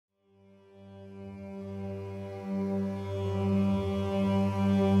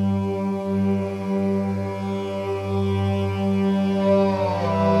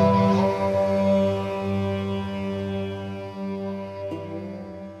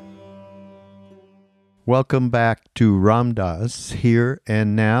Welcome back to Ram Dass Here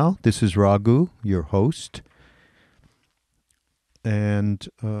and Now. This is Raghu, your host. And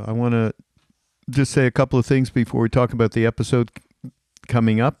I want to just say a couple of things before we talk about the episode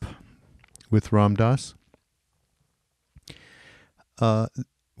coming up with Ram Dass.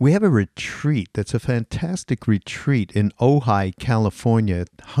 We have a retreat that's a fantastic retreat in Ojai, California at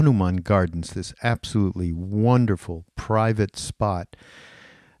Hanuman Gardens, this absolutely wonderful private spot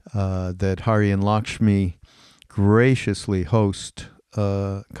that Hari and Lakshmi graciously host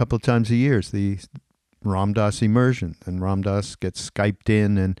a couple of times a year, the Ram Dass immersion. And Ram Dass gets Skyped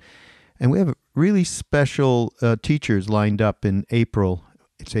in, and we have really special teachers lined up in April.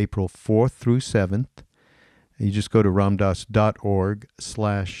 It's April 4th through 7th. You just go to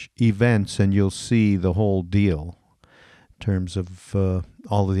ramdass.org/events and you'll see the whole deal in terms of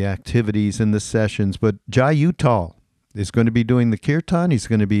all of the activities and the sessions. But Jai Uttal is going to be doing the kirtan. He's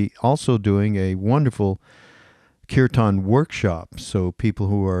going to be also doing a wonderful kirtan workshop. So people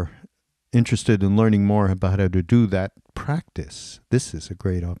who are interested in learning more about how to do that practice, this is a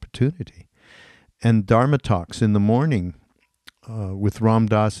great opportunity. And Dharma talks in the morning with Ram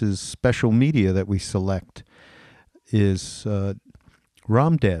Dass's special media that we select is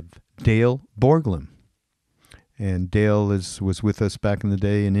Ramdev, Dale Borglum. And Dale was with us back in the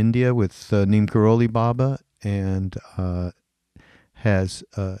day in India with Neem Karoli Baba, and is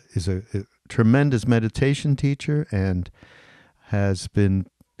a tremendous meditation teacher and has been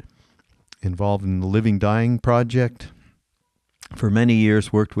involved in the Living Dying Project for many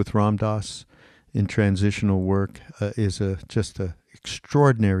years, worked with Ram Dass in transitional work, is just an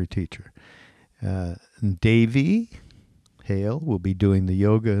extraordinary teacher. Devi Hale will be doing the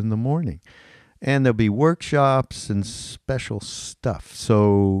yoga in the morning. And there'll be workshops and special stuff.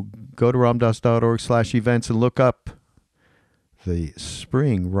 So go to ramdass.org/events and look up the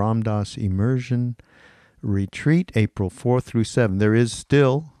spring Ram Dass immersion retreat, April 4th through 7th. There is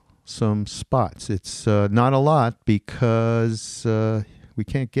still some spots. It's not a lot because we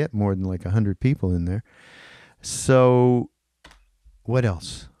can't get more than like 100 people in there. So what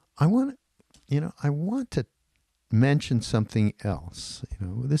else? I want to mention something else.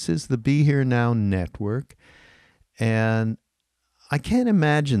 This is the Be Here Now network, and I can't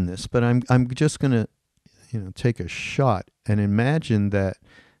imagine this, but I'm just going to take a shot and imagine that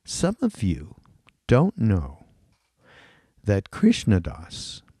some of you don't know that Krishna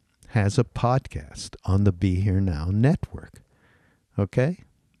Das has a podcast on the Be Here Now network. Okay?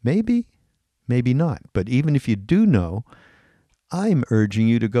 Maybe not. But even if you do know, I'm urging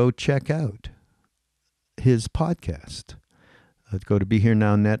you to go check out his podcast. Go to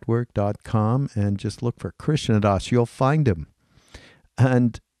BeHereNowNetwork.com and just look for Krishna Das. You'll find him.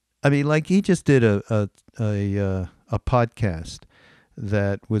 And I mean, like, he just did a podcast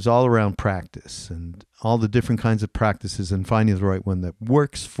that was all around practice and all the different kinds of practices and finding the right one that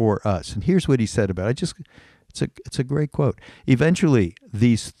works for us. And here's what he said about it. It's a great quote. Eventually,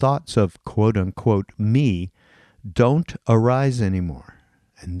 these thoughts of quote unquote me don't arise anymore.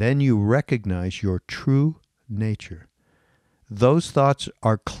 And then you recognize your true nature. Those thoughts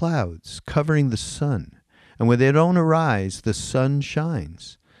are clouds covering the sun. And when they don't arise, the sun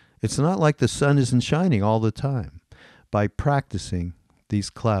shines. It's not like the sun isn't shining all the time. By practicing, these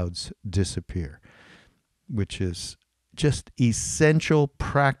clouds disappear, which is just essential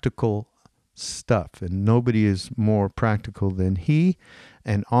practical stuff. And nobody is more practical than he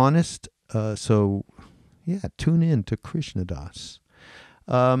and honest. So, tune in to Krishna Das.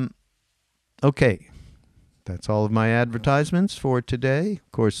 Okay, that's all of my advertisements for today.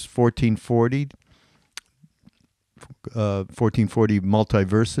 Of course, 1440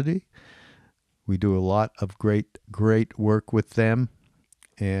 Multiversity. We do a lot of great work with them,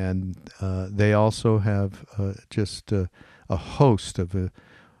 and they also have just a host of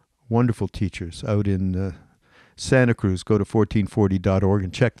wonderful teachers out in Santa Cruz. Go to 1440.org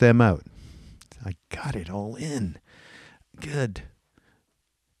and check them out. I got it all in. Good.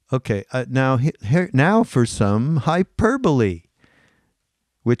 Okay, now for some hyperbole,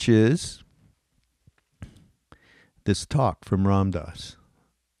 which is this talk from Ram Dass.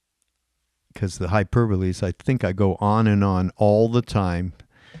 Because the hyperboles, I think I go on and on all the time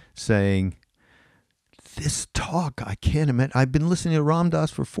saying, this talk, I can't imagine. I've been listening to Ram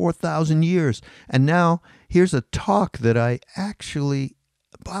Dass for 4,000 years, and now here's a talk that I actually,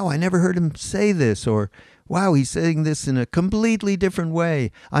 wow, I never heard him say this, or wow, he's saying this in a completely different way.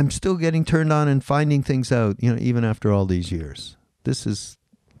 I'm still getting turned on and finding things out, even after all these years. This is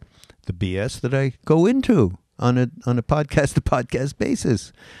the BS that I go into on a podcast-to-podcast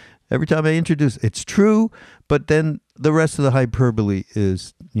basis. Every time I introduce, it's true, but then the rest of the hyperbole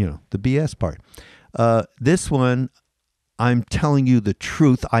is, the BS part. This one, I'm telling you the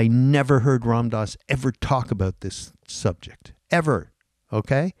truth. I never heard Ram Dass ever talk about this subject. Ever.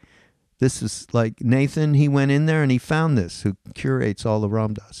 Okay? This is like Nathan, he went in there and he found this, who curates all the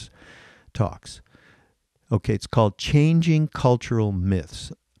Ram Dass talks. Okay, it's called Changing Cultural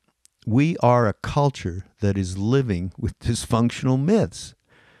Myths. We are a culture that is living with dysfunctional myths.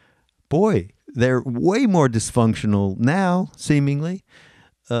 Boy, they're way more dysfunctional now, seemingly.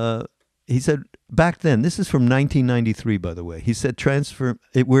 He said back then, this is from 1993, by the way. He said,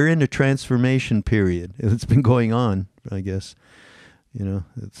 we're in a transformation period. It's been going on, I guess.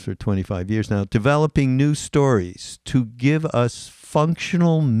 It's for 25 years now. Developing new stories to give us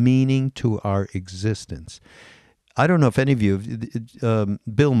functional meaning to our existence. I don't know if any of you,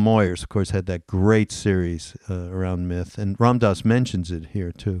 Bill Moyers, of course, had that great series around myth, and Ram Dass mentions it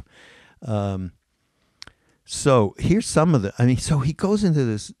here too. So here's some of so he goes into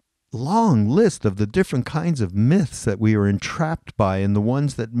this long list of the different kinds of myths that we are entrapped by, and the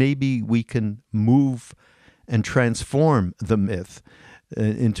ones that maybe we can move and transform the myth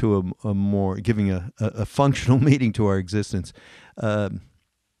into a more, giving a functional meaning to our existence.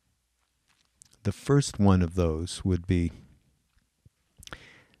 The first one of those would be,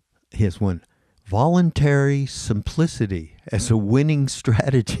 here's one, voluntary simplicity as a winning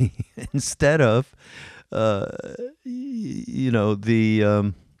strategy instead of, the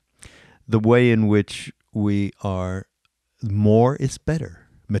way in which we are, more is better.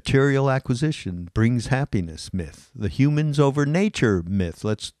 Material acquisition brings happiness myth. The humans over nature myth.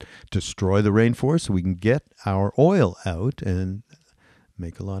 Let's destroy the rainforest so we can get our oil out and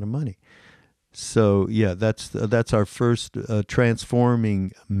make a lot of money. So yeah, that's our first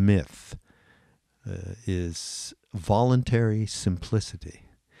transforming myth, is voluntary simplicity.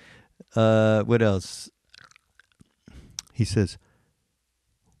 What else? He says,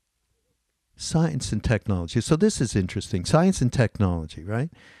 science and technology. So this is interesting. Science and technology, right?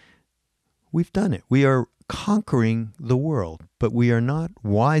 We've done it. We are conquering the world, but we are not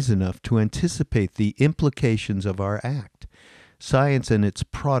wise enough to anticipate the implications of our act. Science and its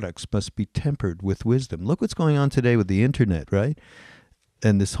products must be tempered with wisdom. Look what's going on today with the internet, right?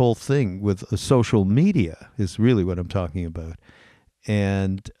 And this whole thing with social media is really what I'm talking about.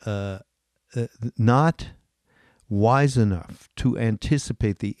 And not wise enough to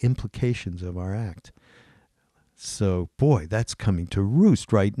anticipate the implications of our act. So, boy, that's coming to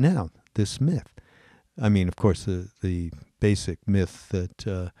roost right now, this myth. I mean, of course, the basic myth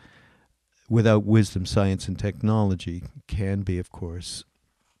that without wisdom, science and technology can be, of course,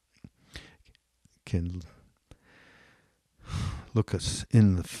 can look us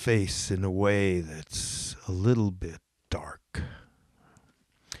in the face in a way that's a little bit dark.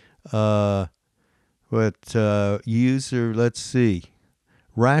 Let's see.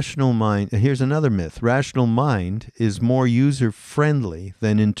 Rational mind. Here's another myth. Rational mind is more user-friendly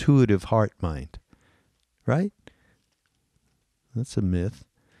than intuitive heart mind. Right? That's a myth.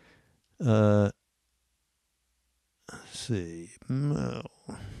 Let's see. How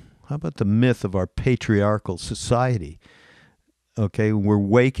about the myth of our patriarchal society? Okay, we're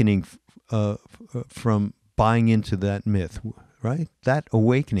awakening from buying into that myth. Right? That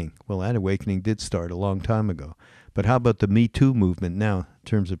awakening did start a long time ago. But how about the Me Too movement now in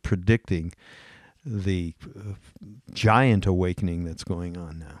terms of predicting the giant awakening that's going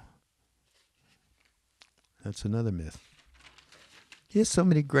on now? That's another myth. Here's so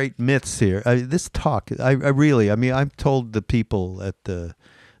many great myths here. This talk, I've told the people at the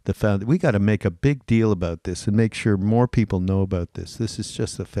found, we got to make a big deal about this and make sure more people know about this. This is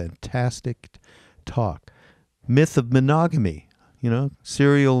just a fantastic talk. Myth of monogamy.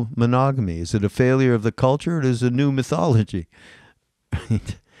 Serial monogamy. Is it a failure of the culture, or is it a new mythology?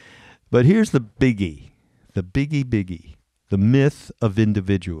 Right? But here's the biggie. The biggie. The myth of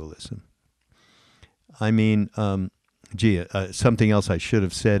individualism. Something else I should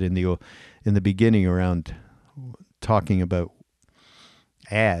have said in the beginning around talking about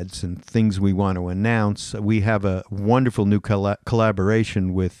ads and things we want to announce. We have a wonderful new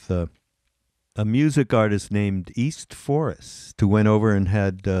collaboration with a music artist named East Forest, who went over and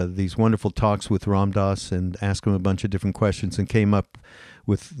had these wonderful talks with Ram Dass and asked him a bunch of different questions and came up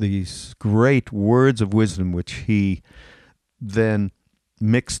with these great words of wisdom, which he then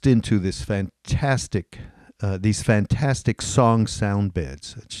mixed into this these fantastic song sound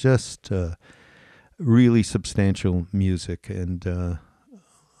beds. It's just really substantial music, and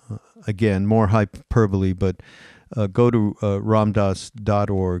again, more hyperbole, but go to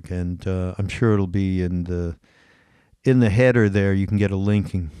ramdass.org, and I'm sure it'll be in the header there. You can get a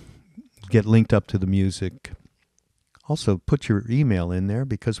link and get linked up to the music. also put your email in there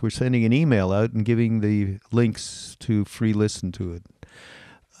because we're sending an email out and giving the links to free listen to it.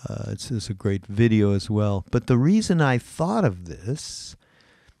 It's a great video as well. But the reason I thought of this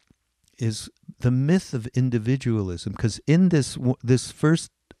is the myth of individualism, because in this first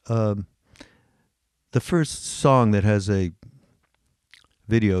the first song that has a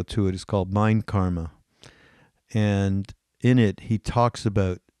video to it is called Mind Karma, and in it he talks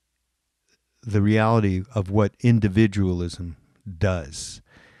about the reality of what individualism does,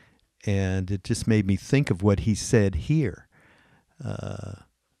 and it just made me think of what he said here,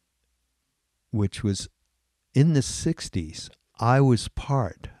 which was in the 60s I was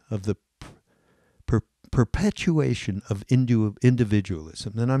part of the perpetuation of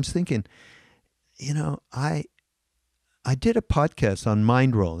individualism. And I'm thinking, I did a podcast on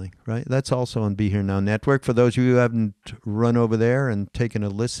mind rolling, right? That's also on Be Here Now Network. For those of you who haven't run over there and taken a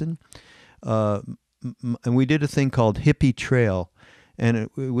listen, and we did a thing called Hippie Trail, and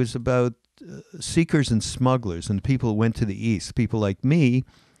it was about seekers and smugglers and people who went to the East. People like me.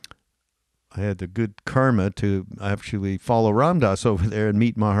 I had the good karma to actually follow Ram Dass over there and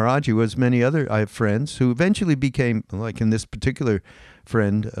meet Maharaji. Was many other, I have friends who eventually became, like in this particular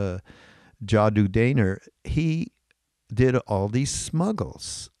friend, Jadu Daner, he did all these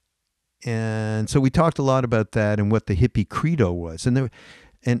smuggles. And so we talked a lot about that and what the hippie credo was. And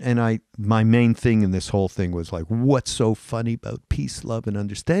my main thing in this whole thing was like, what's so funny about peace, love, and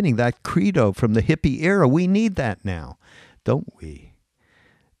understanding? That credo from the hippie era, we need that now, don't we?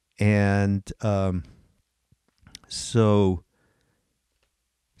 And so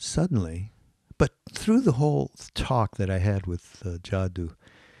suddenly, but through the whole talk that I had with Jadu,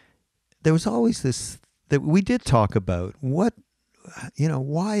 there was always this, that we did talk about why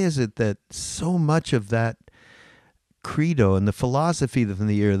is it that so much of that credo and the philosophy from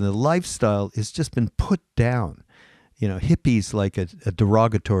the era and the lifestyle has just been put down. Hippie's like a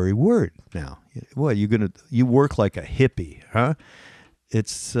derogatory word now. What, you work like a hippie, huh?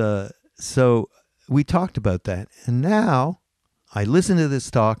 It's so we talked about that, and now I listened to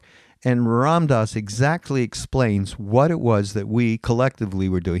this talk, and Ram Dass exactly explains what it was that we collectively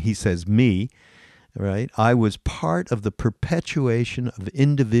were doing. He says, me, right? I was part of the perpetuation of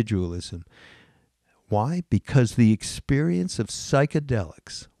individualism. Why? Because the experience of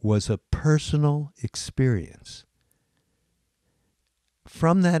psychedelics was a personal experience.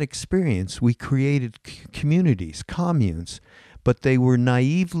 From that experience, we created communities, communes, but they were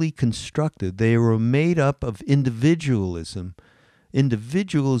naively constructed. They were made up of individualism,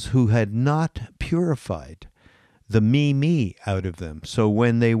 individuals who had not purified the me out of them. So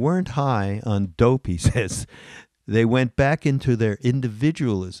when they weren't high on dope, he says, they went back into their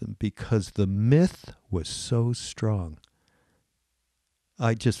individualism because the myth was so strong.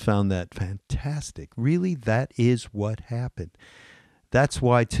 I just found that fantastic. Really, that is what happened. That's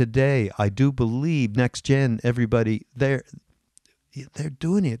why today I do believe next gen, everybody, they're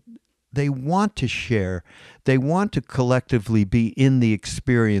doing it. They want to share. They want to collectively be in the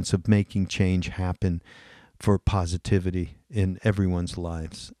experience of making change happen for positivity in everyone's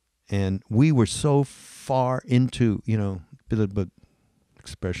lives. And we were so far into, bit of an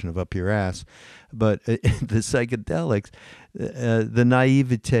expression of up your ass, but the psychedelics, the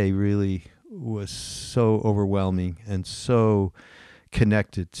naivete really was so overwhelming and so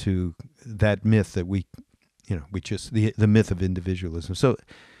connected to that myth that we just, the myth of individualism. So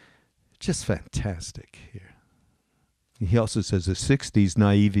just fantastic here. He also says the 60s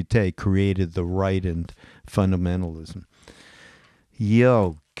naivete created the right and fundamentalism.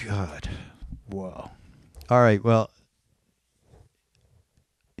 Yo, God. Whoa. All right, well,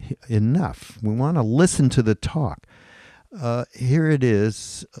 enough. We want to listen to the talk. Here it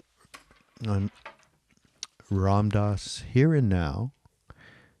is on Ram Dass, Here and Now,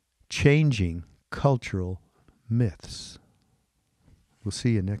 Changing Cultural Myths. We'll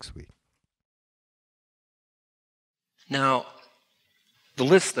see you next week. Now, the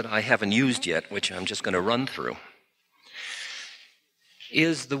list that I haven't used yet, which I'm just going to run through,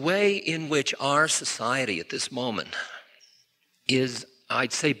 is the way in which our society at this moment is,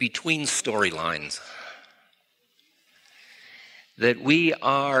 I'd say, between storylines. That we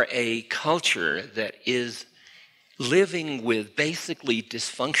are a culture that is living with basically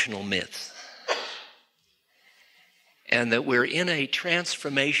dysfunctional myths. And that we're in a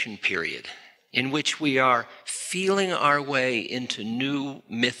transformation period in which we are feeling our way into new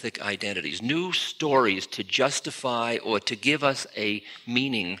mythic identities, new stories to justify or to give us a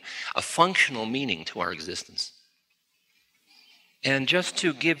meaning, a functional meaning to our existence. And just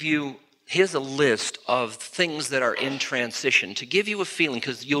to give you Here's a list of things that are in transition to give you a feeling,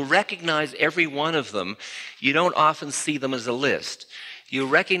 because you'll recognize every one of them. You don't often see them as a list. You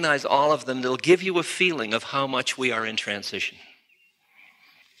recognize all of them. They'll give you a feeling of how much we are in transition.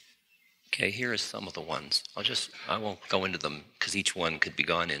 Okay, here are some of the ones. I won't go into them because each one could be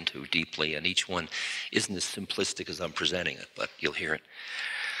gone into deeply, and each one isn't as simplistic as I'm presenting it, but you'll hear it.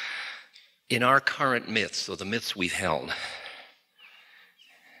 In our current myths, or the myths we've held,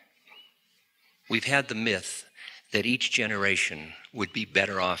 we've had the myth that each generation would be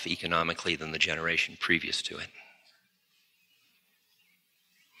better off economically than the generation previous to it.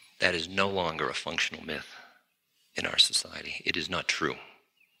 That is no longer a functional myth in our society. It is not true.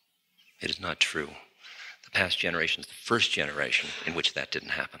 It is not true. The past generation is the first generation in which that didn't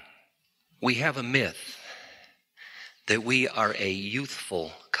happen. We have a myth that we are a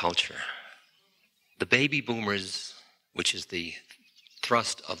youthful culture. The baby boomers, which is the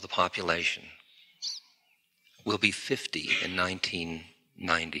thrust of the population, will be 50 in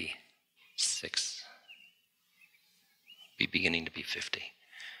 1996. Be beginning to be 50.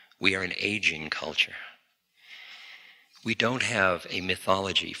 We are an aging culture. We don't have a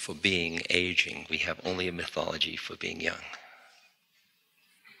mythology for being aging. We have only a mythology for being young.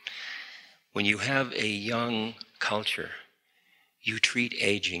 When you have a young culture, you treat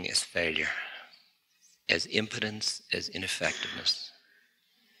aging as failure, as impotence, as ineffectiveness.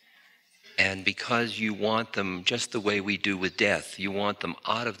 And because you want them just the way we do with death, you want them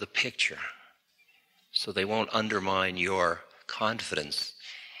out of the picture so they won't undermine your confidence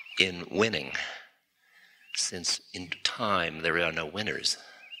in winning, since in time there are no winners,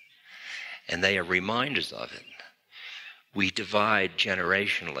 and they are reminders of it. We divide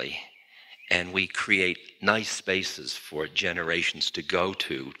generationally, and we create nice spaces for generations to go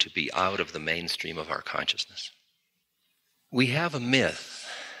to be out of the mainstream of our consciousness. We have a myth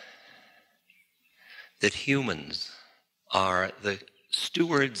that humans are the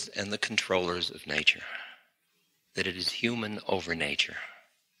stewards and the controllers of nature, that it is human over nature.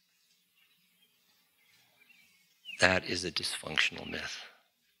 That is a dysfunctional myth.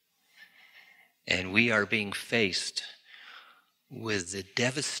 And we are being faced with the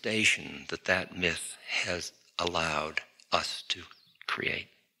devastation that that myth has allowed us to create.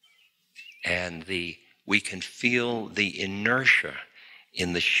 And we can feel the inertia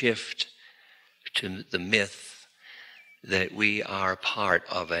in the shift to the myth that we are part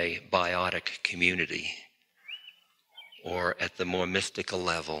of a biotic community, or at the more mystical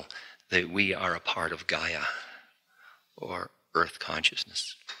level, that we are a part of Gaia, or earth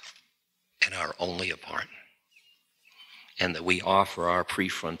consciousness, and are only a part. And that we offer our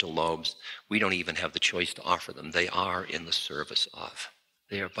prefrontal lobes. We don't even have the choice to offer them. They are in the service of.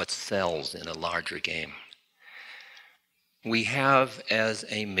 They are but cells in a larger game. We have as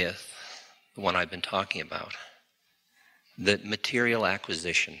a myth, the one I've been talking about, that material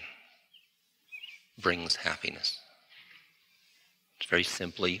acquisition brings happiness. It's very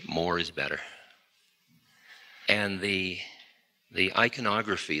simply, more is better. And the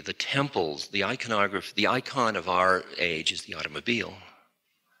iconography, the temples, the iconography, the icon of our age is the automobile.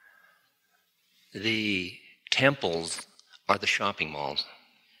 The temples are the shopping malls.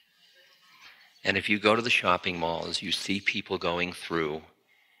 And if you go to the shopping malls, you see people going through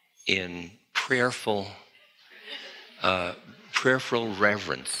in prayerful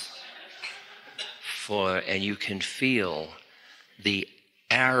reverence and you can feel the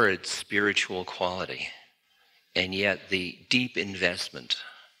arid spiritual quality, and yet the deep investment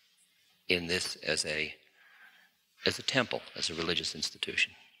in this as a temple, as a religious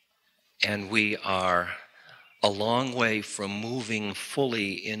institution. And we are a long way from moving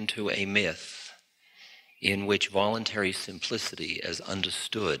fully into a myth in which voluntary simplicity is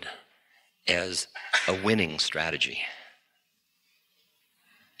understood as a winning strategy,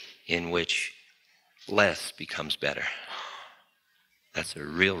 in which less becomes better. That's a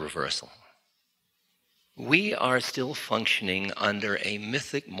real reversal. We are still functioning under a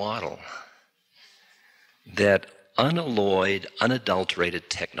mythic model that unalloyed, unadulterated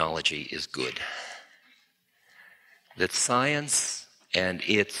technology is good. That science and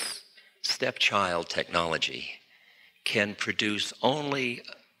its stepchild technology can produce only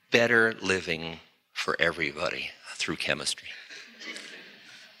better living for everybody through chemistry.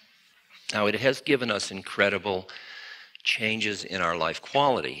 Now, it has given us incredible changes in our life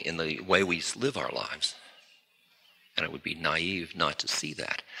quality, in the way we live our lives. And it would be naive not to see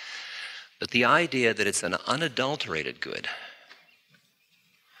that. But the idea that it's an unadulterated good,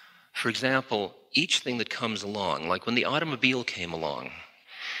 for example, each thing that comes along, like when the automobile came along,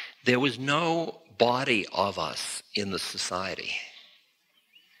 there was no body of us in the society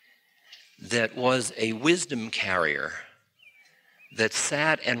that was a wisdom carrier that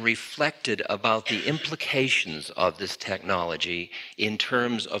sat and reflected about the implications of this technology in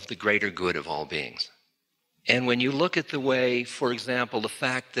terms of the greater good of all beings. And when you look at the way, for example, the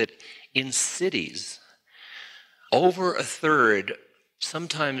fact that in cities, over a third,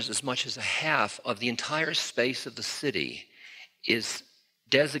 sometimes as much as a half of the entire space of the city is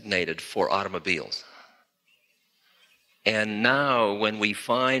designated for automobiles. And now when we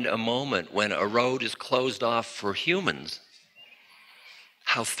find a moment when a road is closed off for humans,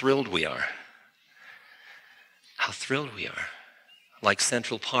 how thrilled we are. How thrilled we are. Like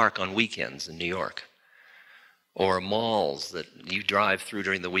Central Park on weekends in New York, or malls that you drive through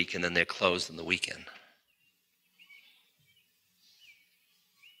during the week and then they're closed on the weekend.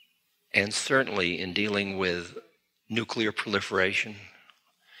 And certainly in dealing with nuclear proliferation,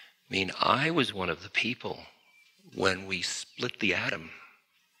 I mean, I was one of the people when we split the atom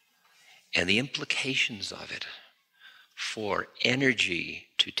and the implications of it for energy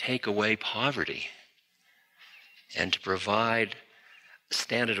to take away poverty and to provide a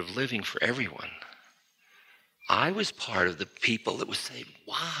standard of living for everyone. I was part of the people that would say,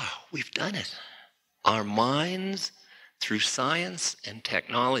 wow, we've done it. Our minds, through science and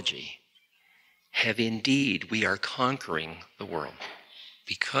technology, have indeed, we are conquering the world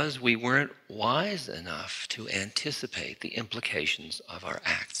because we weren't wise enough to anticipate the implications of our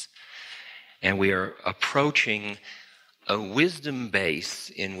acts. And we are approaching a wisdom base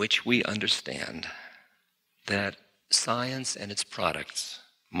in which we understand that science and its products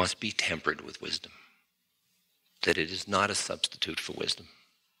must be tempered with wisdom, that it is not a substitute for wisdom.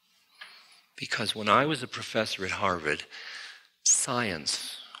 Because when I was a professor at Harvard,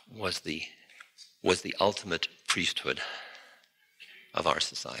 science was the ultimate priesthood of our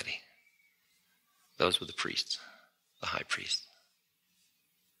society. Those were the priests, the high priests.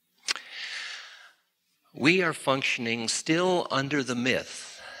 We are functioning still under the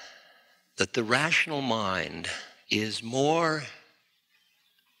myth that the rational mind is more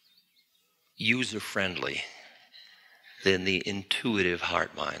user-friendly than the intuitive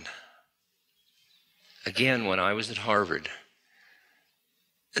heart mind. Again, when I was at Harvard,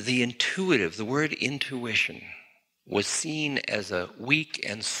 the word intuition was seen as a weak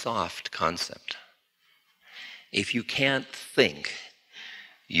and soft concept. If you can't think,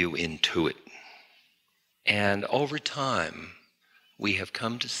 you intuit. And over time, we have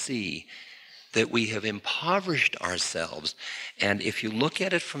come to see that we have impoverished ourselves. And if you look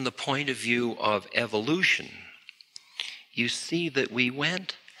at it from the point of view of evolution, you see that we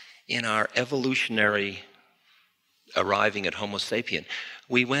went in our evolutionary arriving at Homo sapien,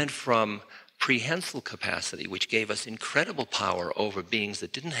 we went from prehensile capacity, which gave us incredible power over beings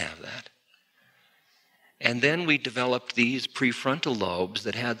that didn't have that. And then we developed these prefrontal lobes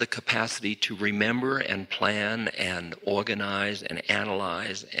that had the capacity to remember and plan and organize and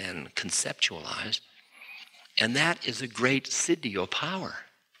analyze and conceptualize. And that is a great siddhi, power.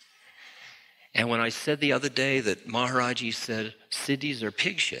 And when I said the other day that Maharaji said siddhis are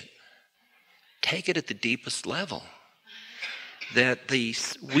pig shit, take it at the deepest level. That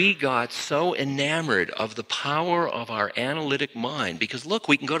we got so enamored of the power of our analytic mind, because look,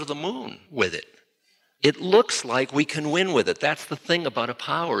 we can go to the moon with it. It looks like we can win with it. That's the thing about a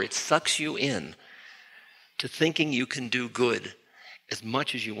power. It sucks you in to thinking you can do good as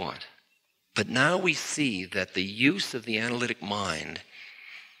much as you want. But now we see that the use of the analytic mind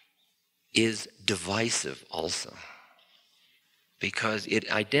is divisive also, because it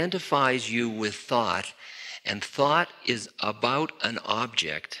identifies you with thought, and thought is about an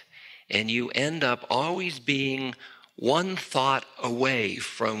object, and you end up always being one thought away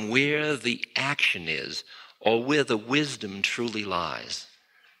from where the action is or where the wisdom truly lies.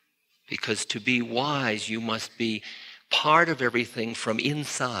 Because to be wise, you must be part of everything from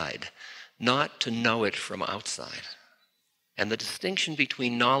inside, not to know it from outside. And the distinction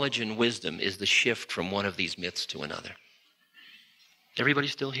between knowledge and wisdom is the shift from one of these myths to another. Everybody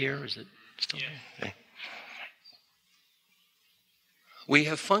still here? Is it still here? Okay. We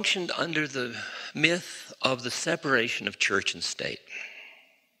have functioned under the myth of the separation of church and state,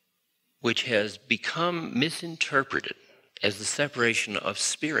 which has become misinterpreted as the separation of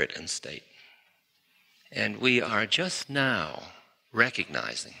spirit and state. And we are just now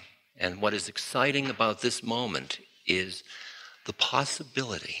recognizing, and what is exciting about this moment is the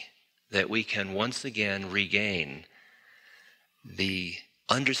possibility that we can once again regain the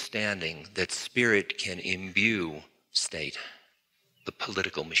understanding that spirit can imbue state, the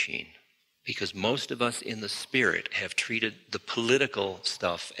political machine. Because most of us in the spirit have treated the political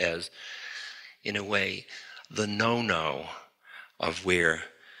stuff as, in a way, the no-no of where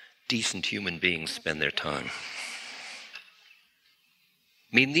decent human beings spend their time.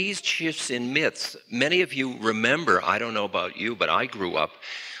 I mean, these shifts in myths, many of you remember, I don't know about you, but I grew up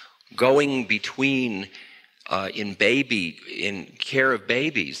going between, in care of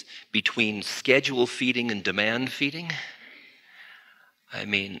babies, between schedule feeding and demand feeding. I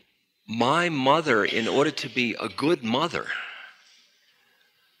mean, my mother, in order to be a good mother,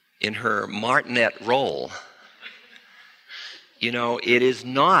 in her martinet role, you know, it is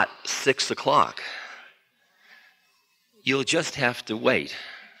not 6 o'clock. You'll just have to wait.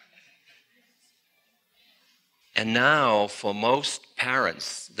 And now, for most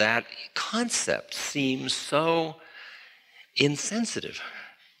parents, that concept seems so insensitive.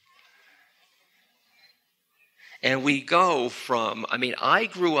 And we go from, I mean, I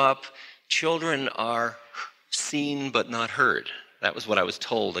grew up, children are seen but not heard. That was what I was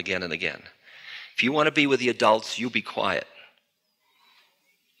told again and again. If you want to be with the adults, you be quiet.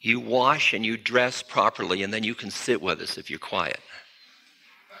 You wash and you dress properly, and then you can sit with us if you're quiet.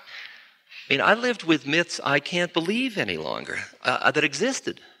 I mean, I lived with myths I can't believe any longer that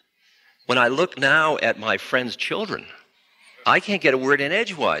existed. When I look now at my friends' children, I can't get a word in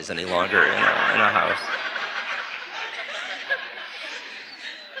edgewise any longer in our house.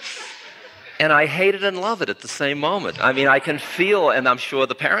 And I hate it and love it at the same moment. I mean, I can feel, and I'm sure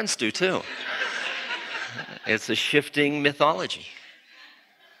the parents do too, it's a shifting mythology.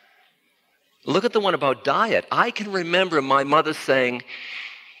 Look at the one about diet. I can remember my mother saying,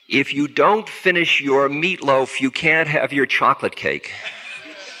 if you don't finish your meatloaf, you can't have your chocolate cake.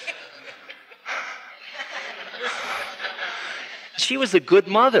 She was a good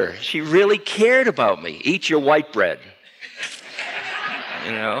mother. She really cared about me. Eat your white bread.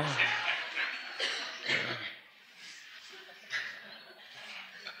 You know?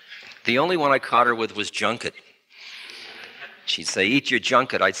 The only one I caught her with was junket. She'd say, eat your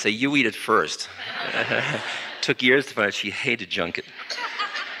junket. I'd say, you eat it first. Took years to find out she hated junket.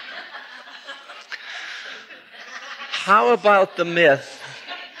 How about the myth?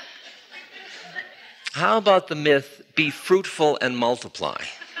 How about the myth, be fruitful and multiply?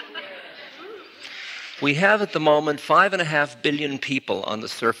 We have at the moment 5.5 billion people on the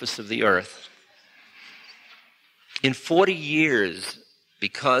surface of the earth. In 40 years,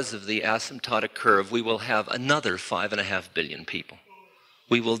 because of the asymptotic curve, we will have another 5.5 billion people.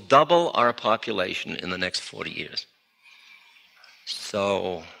 We will double our population in the next 40 years.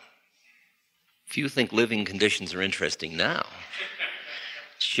 So, if you think living conditions are interesting now,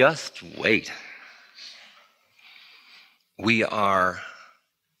 just wait. We are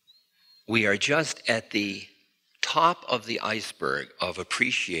just at the top of the iceberg of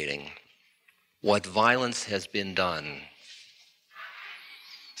appreciating what violence has been done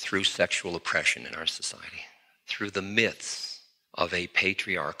through sexual oppression in our society, through the myths of a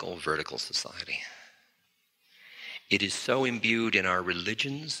patriarchal, vertical society. It is so imbued in our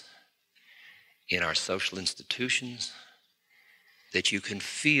religions, in our social institutions, that you can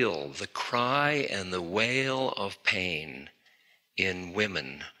feel the cry and the wail of pain in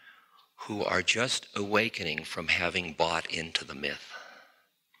women who are just awakening from having bought into the myth.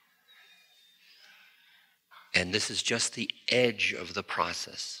 And this is just the edge of the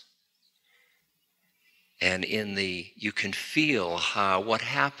process. And you can feel how what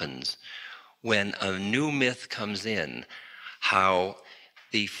happens when a new myth comes in, how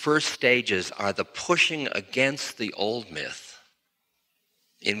the first stages are the pushing against the old myth,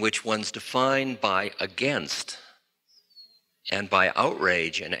 in which one's defined by against and by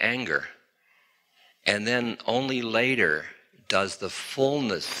outrage and anger. And then only later does the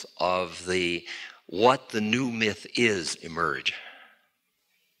fullness of what the new myth is emerge.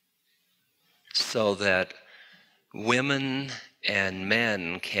 So that women and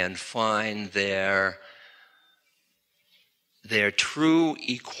men can find their true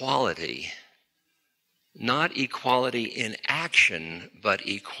equality, not equality in action, but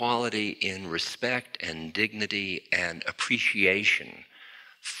equality in respect and dignity and appreciation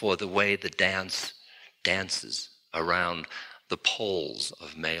for the way the dance dances around the poles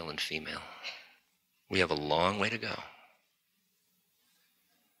of male and female. We have a long way to go.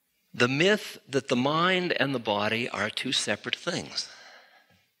 The myth that the mind and the body are two separate things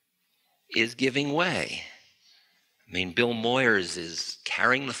is giving way. I mean, Bill Moyers is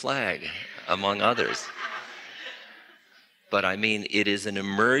carrying the flag, among others. But I mean, it is an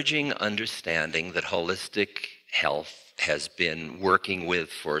emerging understanding that holistic health has been working with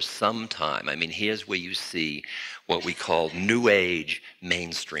for some time. I mean, here's where you see what we call New Age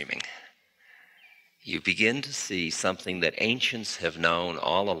mainstreaming. You begin to see something that ancients have known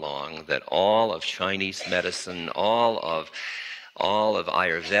all along, that all of Chinese medicine, all of all of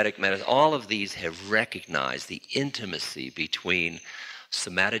Ayurvedic medicine, all of these have recognized the intimacy between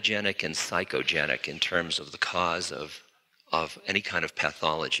somatogenic and psychogenic in terms of the cause of any kind of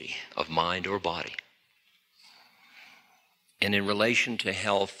pathology of mind or body. And in relation to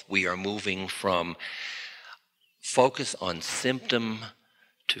health, we are moving from focus on symptom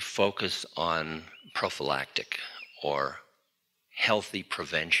to focus on prophylactic or healthy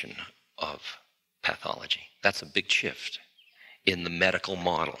prevention of pathology. That's a big shift in the medical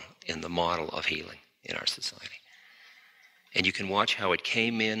model, in the model of healing in our society. And you can watch how it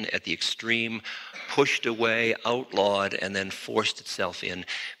came in at the extreme, pushed away, outlawed, and then forced itself in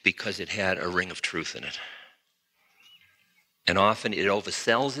because it had a ring of truth in it. And often it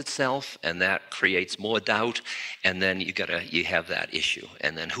oversells itself, and that creates more doubt, and then you have that issue.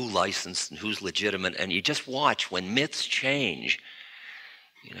 And then who licensed and who's legitimate, and you just watch when myths change,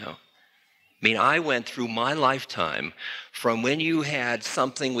 you know. I mean, I went through my lifetime from when you had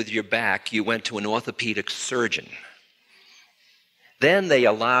something with your back, you went to an orthopedic surgeon. Then they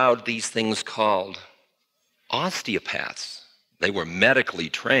allowed these things called osteopaths. They were medically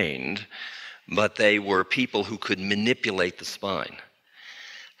trained, but they were people who could manipulate the spine.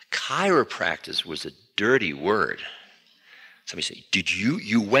 Chiropractic was a dirty word. Somebody say,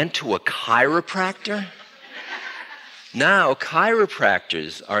 you went to a chiropractor? Now,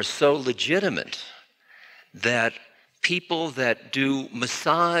 chiropractors are so legitimate that people that do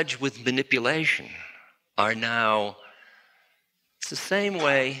massage with manipulation are now, it's the same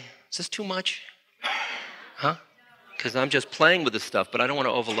way. Is this too much? Huh? Because I'm just playing with this stuff, but I don't want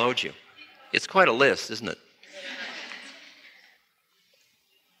to overload you. It's quite a list, isn't it?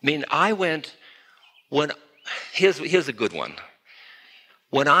 I mean, here's a good one.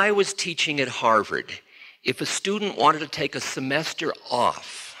 When I was teaching at Harvard, if a student wanted to take a semester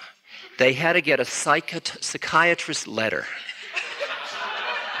off, they had to get a psychiatrist letter,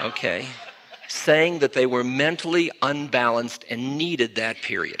 okay, saying that they were mentally unbalanced and needed that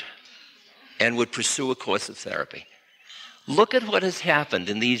period and would pursue a course of therapy. Look at what has happened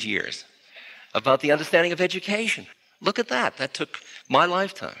in these years about the understanding of education. Look at that. That took my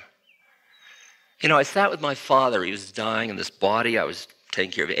lifetime. You know, I sat with my father. He was dying in this body. I was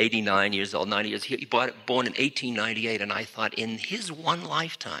taking care of 89 years old, 90 years. He born in 1898, and I thought in his one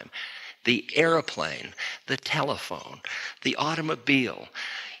lifetime, the airplane, the telephone, the automobile,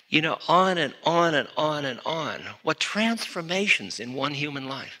 you know, on and on and on and on. What transformations in one human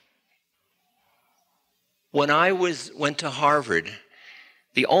life. When I went to Harvard,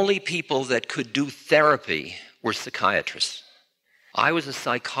 the only people that could do therapy were psychiatrists. I was a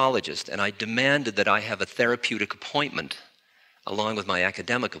psychologist, and I demanded that I have a therapeutic appointment along with my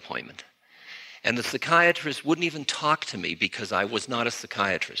academic appointment. And the psychiatrist wouldn't even talk to me because I was not a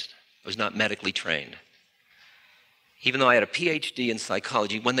psychiatrist. I was not medically trained. Even though I had a PhD in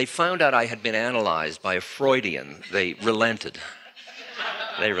psychology, when they found out I had been analyzed by a Freudian, they relented.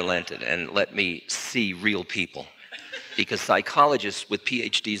 They relented and let me see real people. Because psychologists with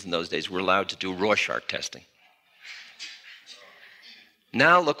PhDs in those days were allowed to do Rorschach testing.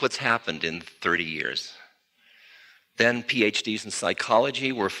 Now look what's happened in 30 years. Then PhDs in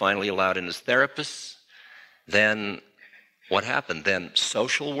psychology were finally allowed in as therapists. Then what happened? Then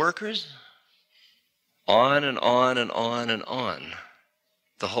social workers? On and on and on and on.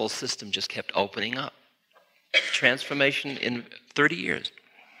 The whole system just kept opening up. Transformation in 30 years.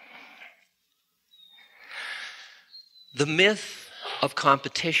 The myth of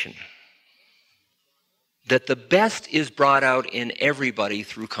competition, that the best is brought out in everybody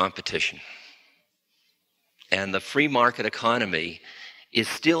through competition. And the free market economy is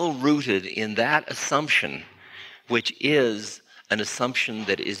still rooted in that assumption, which is an assumption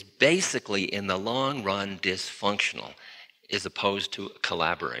that is basically, in the long run, dysfunctional, as opposed to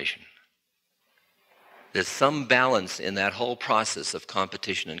collaboration. There's some balance in that whole process of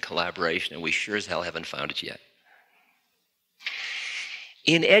competition and collaboration, and we sure as hell haven't found it yet.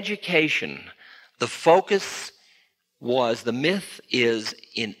 In education, the focus was, the myth is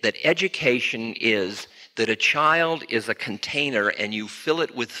that education is that a child is a container and you fill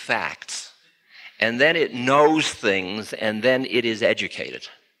it with facts, and then it knows things, and then it is educated.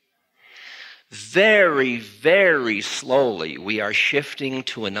 Very, very slowly, we are shifting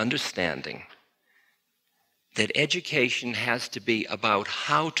to an understanding that education has to be about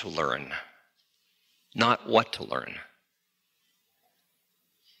how to learn, not what to learn.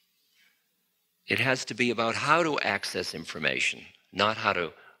 It has to be about how to access information, not how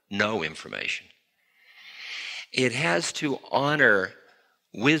to know information. It has to honor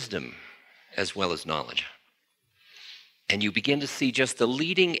wisdom as well as knowledge. And you begin to see just the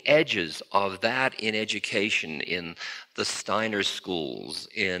leading edges of that in education, in the Steiner schools,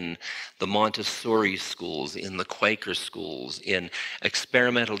 in the Montessori schools, in the Quaker schools, in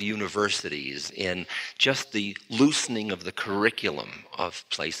experimental universities, in just the loosening of the curriculum of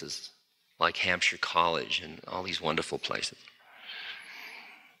places like Hampshire College and all these wonderful places.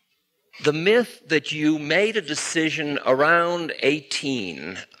 The myth that you made a decision around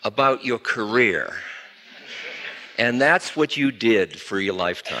 18 about your career, and that's what you did for your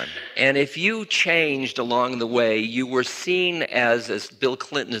lifetime. And if you changed along the way, you were seen as Bill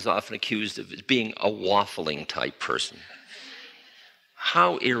Clinton is often accused of, as being a waffling type person.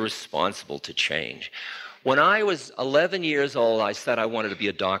 How irresponsible to change. When I was 11 years old, I said I wanted to be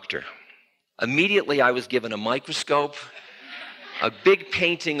a doctor. Immediately, I was given a microscope, a big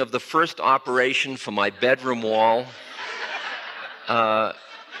painting of the first operation for my bedroom wall.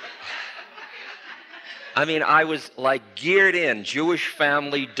 I mean, I was like geared in, Jewish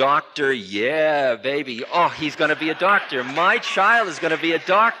family, doctor, yeah, baby. Oh, he's going to be a doctor. My child is going to be a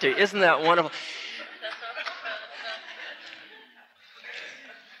doctor. Isn't that wonderful?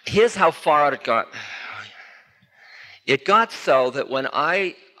 Here's how far out it got. It got so that when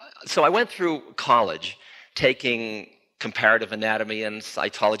I went through college taking comparative anatomy and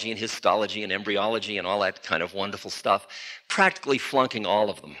cytology and histology and embryology and all that kind of wonderful stuff, practically flunking all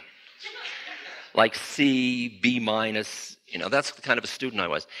of them. Like C, B minus, that's the kind of a student I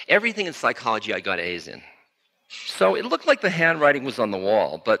was. Everything in psychology I got A's in. So it looked like the handwriting was on the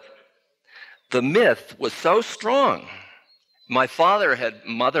wall, but the myth was so strong. My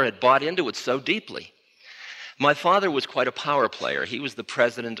mother had bought into it so deeply. My father was quite a power player. He was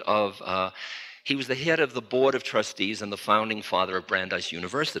the he was the head of the board of trustees and the founding father of Brandeis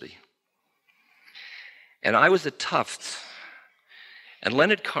University. And I was at Tufts. And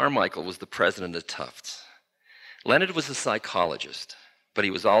Leonard Carmichael was the president of Tufts. Leonard was a psychologist, but he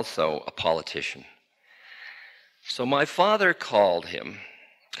was also a politician. So my father called him,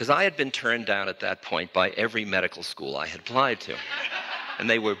 because I had been turned down at that point by every medical school I had applied to, and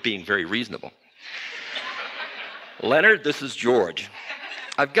they were being very reasonable. Leonard, this is George.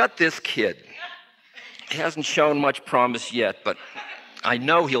 I've got this kid. He hasn't shown much promise yet, but I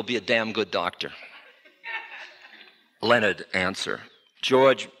know he'll be a damn good doctor. Leonard, answer.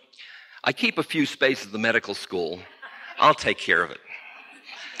 George, I keep a few spaces at the medical school. I'll take care of it.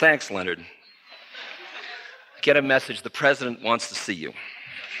 Thanks, Leonard. Get a message. The president wants to see you.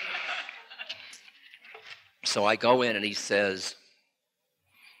 So I go in and he says,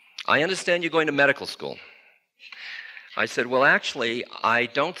 I understand you're going to medical school. I said, well, actually, I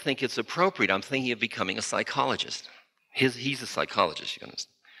don't think it's appropriate. I'm thinking of becoming a psychologist. He's a psychologist, you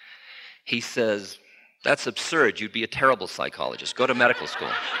understand. He says, that's absurd. You'd be a terrible psychologist. Go to medical school.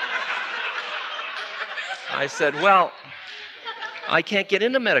 I said, well, I can't get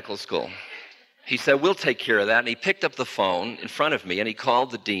into medical school. He said, we'll take care of that. And he picked up the phone in front of me, and he called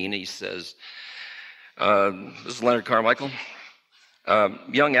the dean. He says, this is Leonard Carmichael.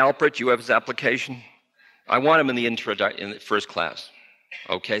 Young Alpert, you have his application? I want him in the first class.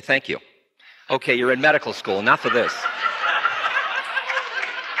 Okay, thank you. Okay, you're in medical school. Enough of this.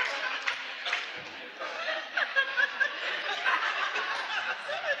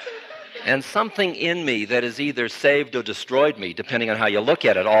 And something in me that is either saved or destroyed me, depending on how you look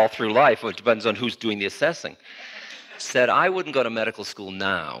at it all through life, it depends on who's doing the assessing, said, I wouldn't go to medical school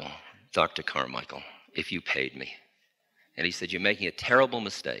now, Dr. Carmichael, if you paid me. And he said, you're making a terrible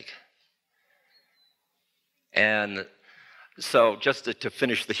mistake. And so just to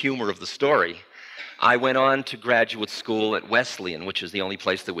finish the humor of the story, I went on to graduate school at Wesleyan, which is the only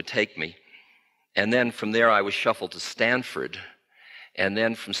place that would take me. And then from there, I was shuffled to Stanford. And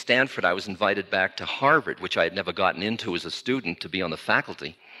then from Stanford, I was invited back to Harvard, which I had never gotten into as a student, to be on the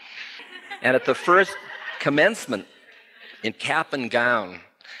faculty. And at the first commencement, in cap and gown,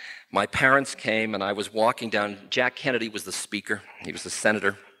 my parents came, and I was walking down. Jack Kennedy was the speaker. He was the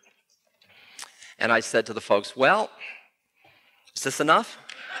senator. And I said to the folks, well, is this enough?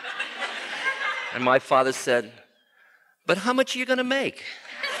 And my father said, but how much are you going to make?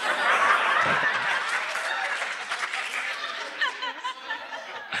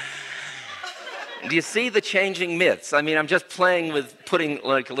 Do you see the changing myths? I mean, I'm just playing with putting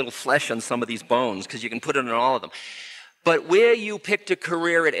like a little flesh on some of these bones, because you can put it on all of them. But where you picked a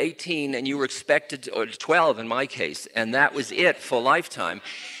career at 18 and you were expected to, or 12 in my case, and that was it for a lifetime,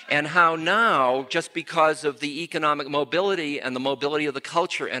 and how now, just because of the economic mobility and the mobility of the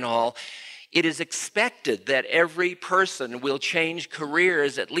culture and all, it is expected that every person will change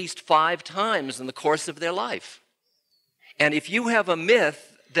careers at least 5 times in the course of their life. And if you have a myth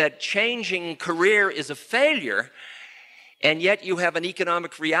that changing career is a failure, And yet you have an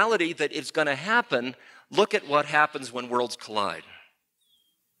economic reality that it's going to happen. Look at what happens when worlds collide.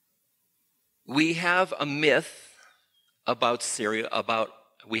 We have a myth about Syria,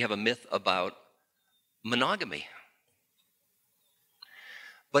 we have a myth about monogamy.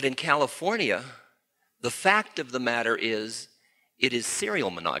 But in California, the fact of the matter is, it is serial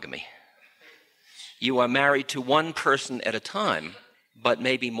monogamy. You are married to one person at a time, but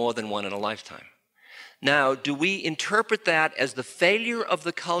maybe more than one in a lifetime. Now, do we interpret that as the failure of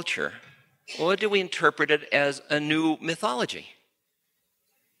the culture, or do we interpret it as a new mythology?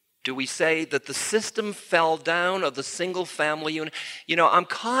 Do we say that the system fell down of the single family unit? You know, I'm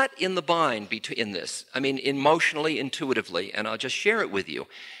caught in the bind in this. I mean, emotionally, intuitively, and I'll just share it with you.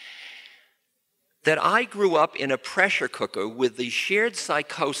 That I grew up in a pressure cooker with the shared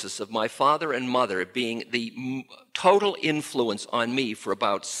psychosis of my father and mother being the total influence on me for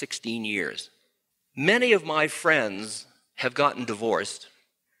about 16 years. Many of my friends have gotten divorced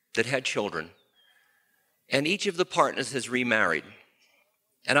that had children, and each of the partners has remarried.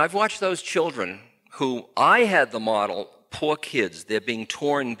 And I've watched those children who I had the model, poor kids, they're being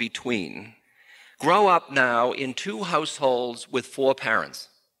torn between, grow up now in 2 households with 4 parents.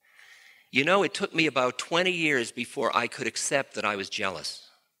 You know, it took me about 20 years before I could accept that I was jealous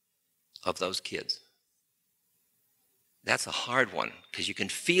of those kids. That's a hard one, because you can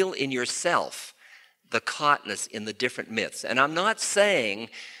feel in yourself the caughtness in the different myths. And I'm not saying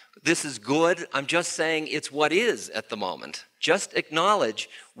this is good, I'm just saying it's what is at the moment. Just acknowledge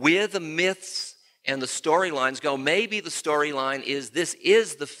where the myths and the storylines go. Maybe the storyline is this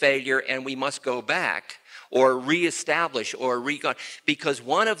is the failure and we must go back or reestablish or because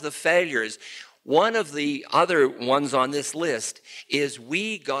one of the failures, one of the other ones on this list is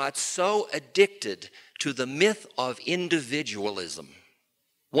we got so addicted to the myth of individualism.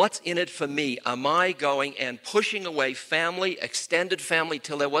 What's in it for me? Am I going and pushing away family, extended family,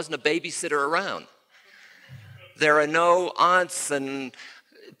 till there wasn't a babysitter around? There are no aunts and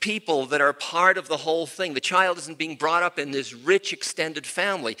people that are part of the whole thing. The child isn't being brought up in this rich extended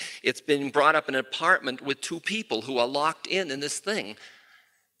family. It's been brought up in an apartment with 2 people who are locked in this thing,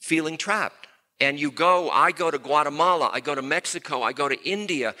 feeling trapped. And I go to Guatemala, I go to Mexico, I go to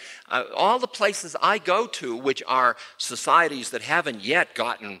India, all the places I go to, which are societies that haven't yet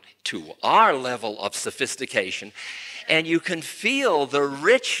gotten to our level of sophistication. And you can feel the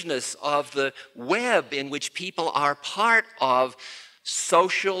richness of the web in which people are part of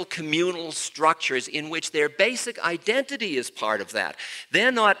social communal structures in which their basic identity is part of that.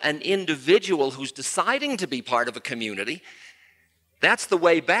 They're not an individual who's deciding to be part of a community. That's the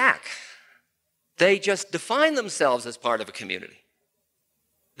way back. They just define themselves as part of a community.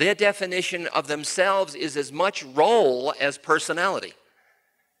 Their definition of themselves is as much role as personality.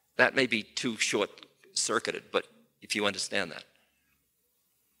 That may be too short-circuited, but if you understand that.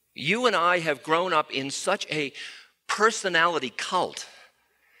 You and I have grown up in such a personality cult,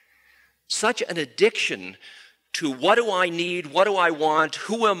 such an addiction to what do I need, what do I want,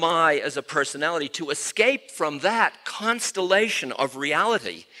 who am I as a personality, to escape from that constellation of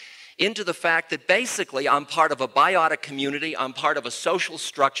reality into the fact that basically I'm part of a biotic community, I'm part of a social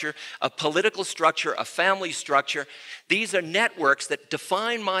structure, a political structure, a family structure. These are networks that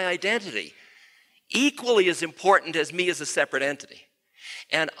define my identity, equally as important as me as a separate entity.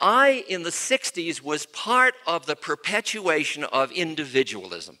 And I, in the 60s, was part of the perpetuation of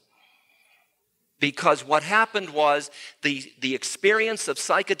individualism. Because what happened was the experience of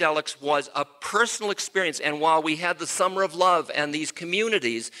psychedelics was a personal experience. And while we had the Summer of Love and these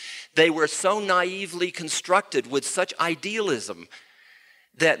communities, they were so naively constructed with such idealism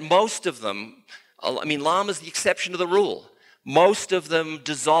that most of them, I mean, Lama's the exception to the rule. Most of them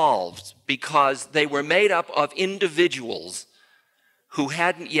dissolved because they were made up of individuals who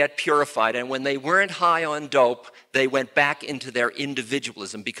hadn't yet purified, and when they weren't high on dope, they went back into their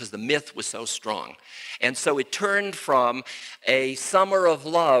individualism because the myth was so strong. And so it turned from a summer of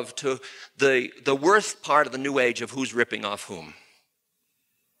love to the worst part of the New Age of who's ripping off whom.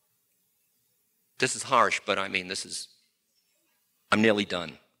 This is harsh, but I mean, I'm nearly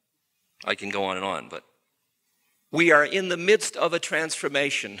done. I can go on, but we are in the midst of a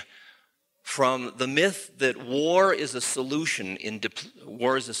transformation from the myth that war is a solution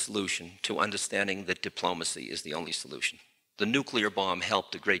to understanding that diplomacy is the only solution. The nuclear bomb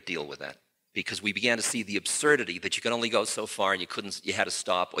helped a great deal with that because we began to see the absurdity that you could only go so far and you had to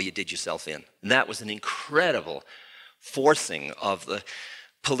stop or you did yourself in. And that was an incredible forcing of the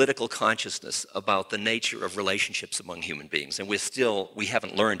political consciousness about the nature of relationships among human beings. And we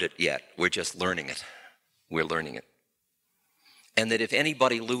haven't learned it yet. We're just learning it. We're learning it. And that if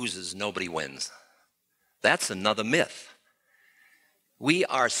anybody loses, nobody wins. That's another myth. We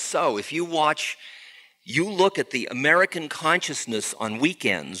are so, if you look at the American consciousness on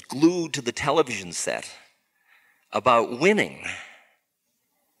weekends glued to the television set about winning,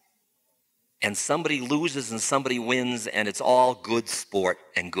 and somebody loses and somebody wins, and it's all good sport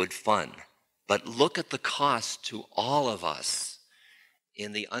and good fun. But look at the cost to all of us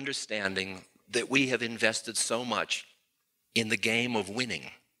in the understanding that we have invested so much in the game of winning.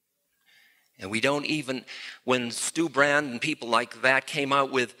 And we don't even, when Stu Brand and people like that came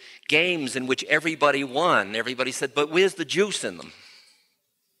out with games in which everybody won, everybody said, but where's the juice in them?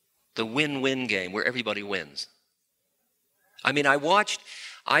 The win-win game where everybody wins. I mean,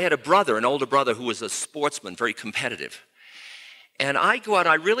 I had a brother, an older brother, who was a sportsman, very competitive. And I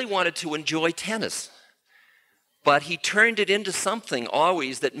really wanted to enjoy tennis. But he turned it into something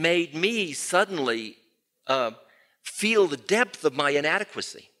always that made me suddenly feel the depth of my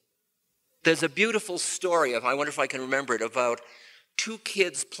inadequacy. There's a beautiful story, I wonder if I can remember it, about two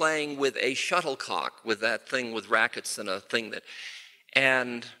kids playing with a shuttlecock, with that thing with rackets and a thing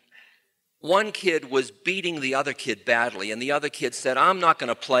and one kid was beating the other kid badly, and the other kid said, I'm not going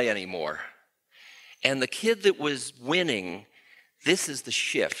to play anymore. And the kid that was winning, this is the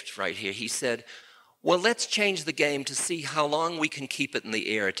shift right here, he said, well, let's change the game to see how long we can keep it in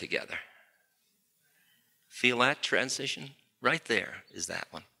the air together. Feel that transition? Right there is that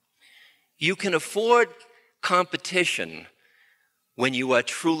one. You can afford competition when you are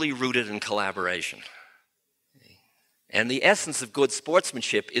truly rooted in collaboration. And the essence of good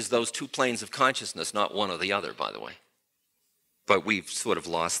sportsmanship is those two planes of consciousness, not one or the other, by the way. But we've sort of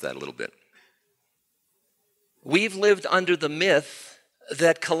lost that a little bit. We've lived under the myth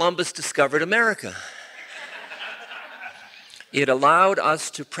that Columbus discovered America. It allowed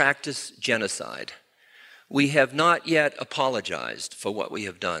us to practice genocide. We have not yet apologized for what we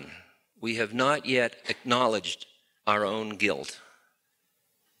have done. We have not yet acknowledged our own guilt.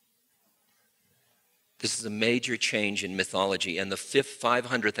 This is a major change in mythology, and the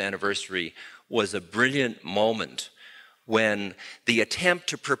 500th anniversary was a brilliant moment when the attempt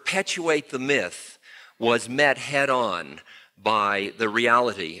to perpetuate the myth was met head-on by the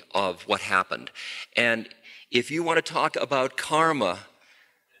reality of what happened. And if you want to talk about karma,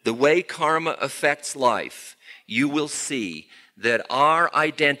 the way karma affects life, you will see that our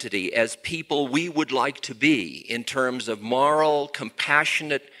identity as people we would like to be in terms of moral,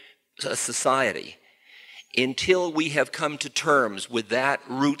 compassionate society, until we have come to terms with that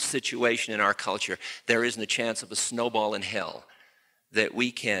root situation in our culture, there isn't a chance of a snowball in hell that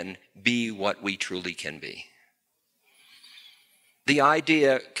we can be what we truly can be. The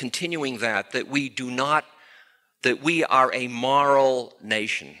idea, continuing that we are a moral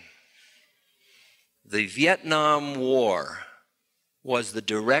nation. The Vietnam War was the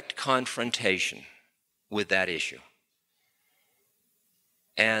direct confrontation with that issue.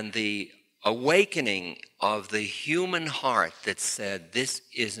 And the awakening of the human heart that said, this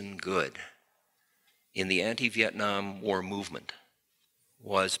isn't good, in the anti-Vietnam War movement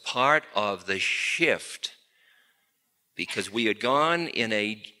was part of the shift, because we had gone in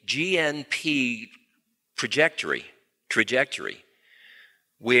a GNP trajectory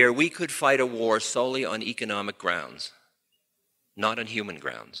where we could fight a war solely on economic grounds, not on human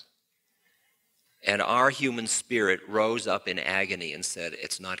grounds. And our human spirit rose up in agony and said,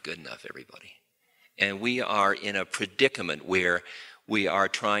 it's not good enough, everybody. And we are in a predicament where we are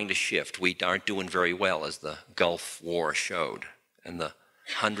trying to shift. We aren't doing very well, as the Gulf War showed, and the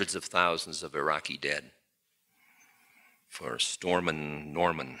hundreds of thousands of Iraqi dead for Stormin'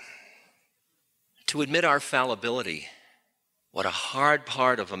 Norman. To admit our fallibility, what a hard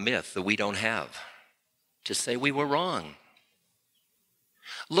part of a myth that we don't have. To say we were wrong.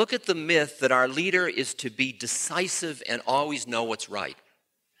 Look at the myth that our leader is to be decisive and always know what's right.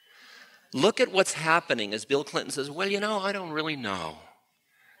 Look at what's happening as Bill Clinton says, well, I don't really know.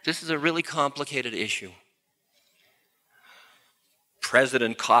 This is a really complicated issue.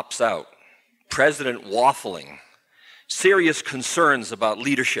 President cops out. President waffling. Serious concerns about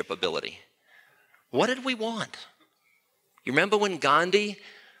leadership ability. What did we want? You remember when Gandhi,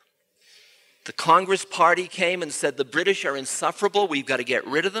 the Congress Party, came and said the British are insufferable, we've got to get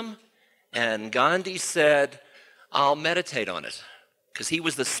rid of them? And Gandhi said, I'll meditate on it, because he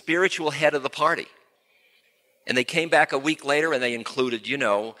was the spiritual head of the party. And they came back a week later and they included,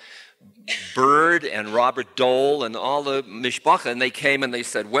 Byrd and Robert Dole and all the mishpacha, and they came and they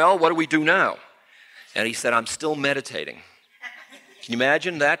said, well, what do we do now? And he said, I'm still meditating. Can you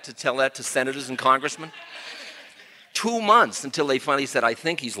imagine that, to tell that to senators and congressmen? 2 months until they finally said, I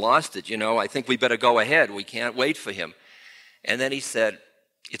think he's lost it, I think we better go ahead. We can't wait for him. And then he said,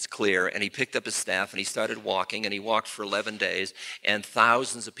 it's clear, and he picked up his staff and he started walking, and he walked for 11 days, and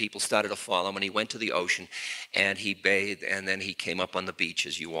thousands of people started to follow him, and he went to the ocean and he bathed, and then he came up on the beach,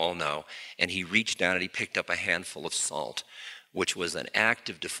 as you all know, and he reached down and he picked up a handful of salt, which was an act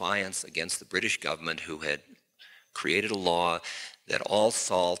of defiance against the British government, who had created a law that all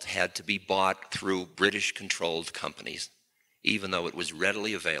salt had to be bought through British-controlled companies, even though it was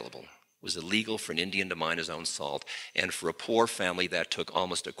readily available. It was illegal for an Indian to mine his own salt, and for a poor family that took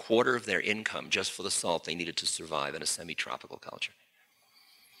almost a quarter of their income just for the salt they needed to survive in a semi-tropical culture.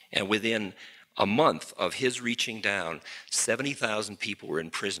 And within a month of his reaching down, 70,000 people were in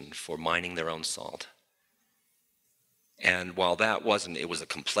prison for mining their own salt. And while that wasn't, it was a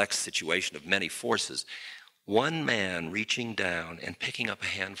complex situation of many forces, one man reaching down and picking up a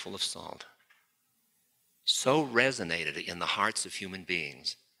handful of salt so resonated in the hearts of human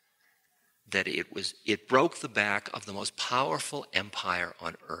beings that it broke the back of the most powerful empire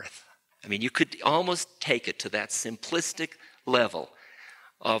on earth. I mean, you could almost take it to that simplistic level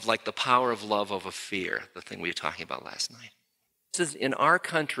of like the power of love over fear, the thing we were talking about last night. This is in our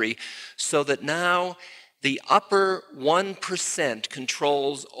country, so that now the upper 1%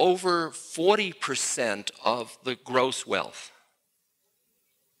 controls over 40% of the gross wealth.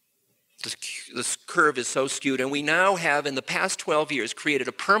 This curve is so skewed, and we now have, in the past 12 years, created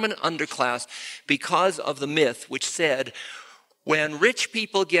a permanent underclass because of the myth which said, when rich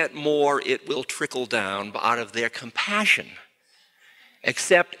people get more, it will trickle down out of their compassion.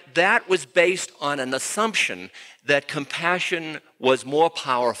 Except that was based on an assumption that compassion was more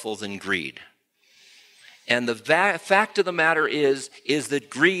powerful than greed. And the fact of the matter is that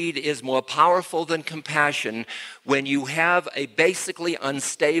greed is more powerful than compassion when you have a basically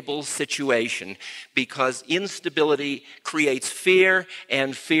unstable situation, because instability creates fear,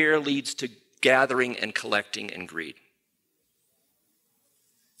 and fear leads to gathering and collecting and greed.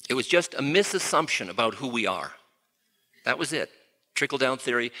 It was just a misassumption about who we are. That was it. Trickle-down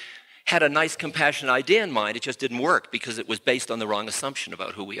theory had a nice compassionate idea in mind. It just didn't work because it was based on the wrong assumption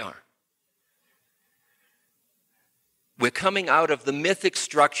about who we are. We're coming out of the mythic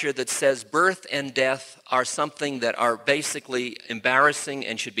structure that says birth and death are something that are basically embarrassing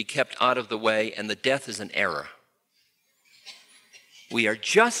and should be kept out of the way, and the death is an error. We are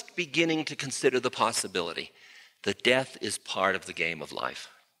just beginning to consider the possibility that death is part of the game of life.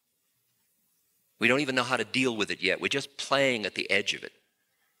 We don't even know how to deal with it yet. We're just playing at the edge of it.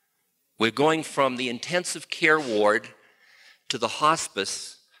 We're going from the intensive care ward to the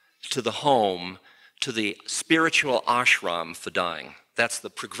hospice to the home to the spiritual ashram for dying. That's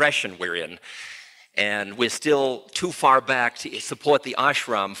the progression we're in. And we're still too far back to support the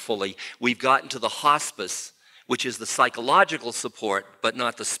ashram fully. We've gotten to the hospice, which is the psychological support, but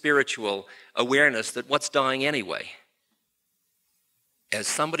not the spiritual awareness that what's dying anyway. As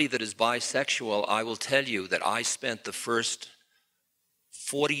somebody that is bisexual, I will tell you that I spent the first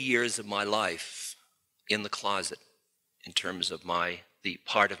 40 years of my life in the closet in terms of the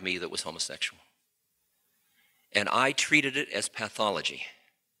part of me that was homosexual. And I treated it as pathology.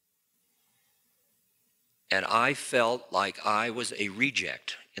 And I felt like I was a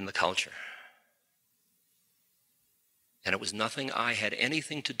reject in the culture. And it was nothing I had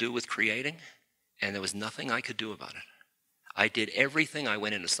anything to do with creating, and there was nothing I could do about it. I did everything. I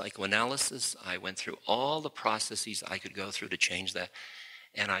went into psychoanalysis. I went through all the processes I could go through to change that,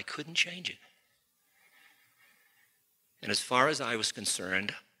 and I couldn't change it. And as far as I was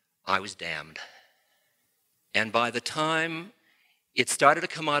concerned, I was damned. And by the time it started to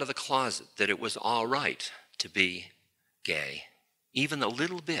come out of the closet that it was all right to be gay, even a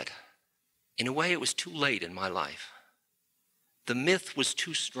little bit, in a way it was too late in my life. The myth was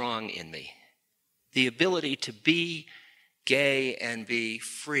too strong in me. The ability to be gay and be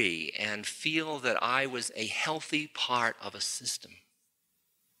free and feel that I was a healthy part of a system.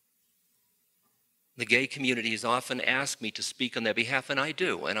 The gay community has often asked me to speak on their behalf, and I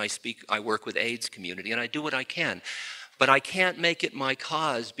do. And I work with AIDS community, and I do what I can. But I can't make it my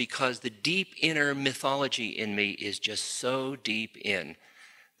cause because the deep inner mythology in me is just so deep in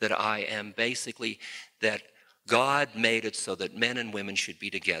that I am basically that God made it so that men and women should be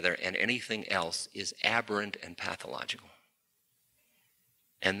together, and anything else is aberrant and pathological.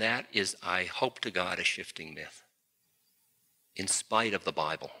 And that is, I hope to God, a shifting myth, in spite of the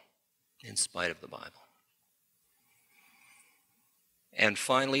Bible. In spite of the Bible. And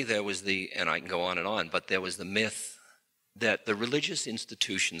finally, there was and I can go on, but there was the myth that the religious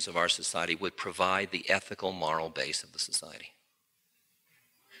institutions of our society would provide the ethical, moral base of the society.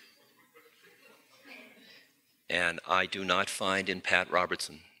 And I do not find in Pat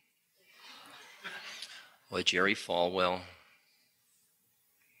Robertson or Jerry Falwell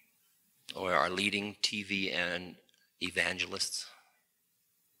or our leading TV and evangelists.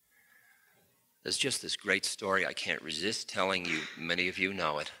 There's just this great story I can't resist telling you, many of you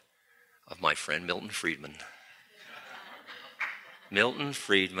know it, of my friend Milton Friedman. Milton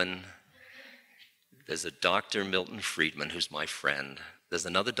Friedman, there's a Dr. Milton Friedman who's my friend. There's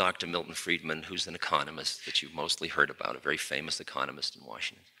another Dr. Milton Friedman who's an economist that you've mostly heard about, a very famous economist in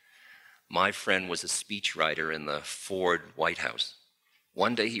Washington. My friend was a speechwriter in the Ford White House.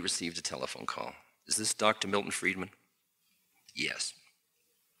 One day he received a telephone call. Is this Dr. Milton Friedman? Yes.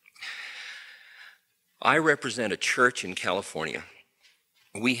 I represent a church in California.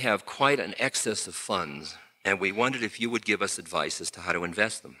 We have quite an excess of funds, and we wondered if you would give us advice as to how to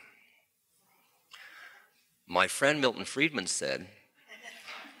invest them. My friend Milton Friedman said,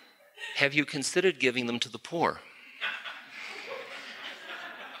 have you considered giving them to the poor?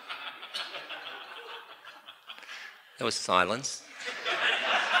 There was silence.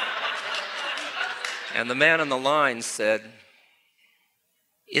 And the man on the line said,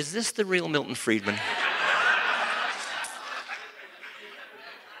 is this the real Milton Friedman?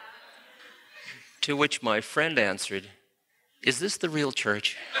 To which my friend answered, is this the real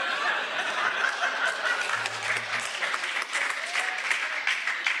church?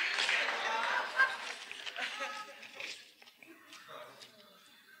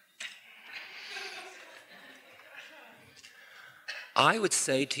 I would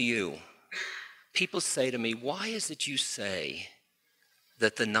say to you, people say to me, why is it you say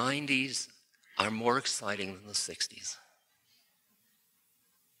that the 90s are more exciting than the 60s?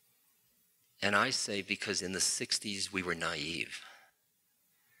 And I say, because in the 60s we were naive.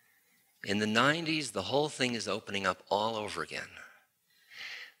 In the 90s, the whole thing is opening up all over again.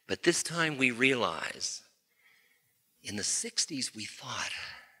 But this time we realize, in the 60s we thought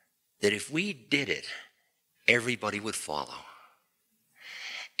that if we did it, everybody would follow.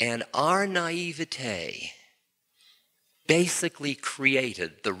 And our naivete basically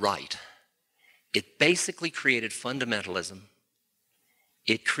created the right. It basically created fundamentalism.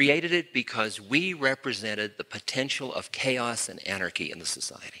 It created it because we represented the potential of chaos and anarchy in the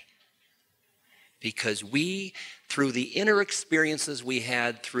society. Because we, through the inner experiences we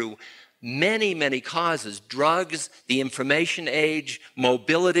had through many, many causes, drugs, the information age,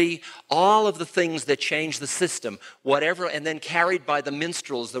 mobility, all of the things that changed the system, whatever, and then carried by the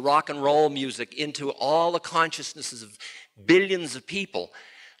minstrels, the rock and roll music into all the consciousnesses of billions of people,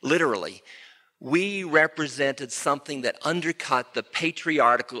 literally, we represented something that undercut the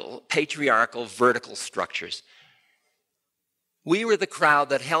patriarchal vertical structures. We were the crowd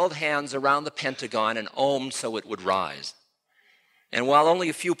that held hands around the Pentagon and ohmed so it would rise. And while only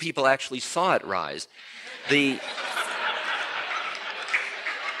a few people actually saw it rise,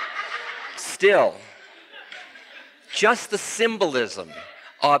 still, just the symbolism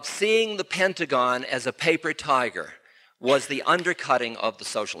of seeing the Pentagon as a paper tiger was the undercutting of the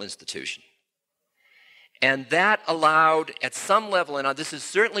social institution. And that allowed, at some level, and this is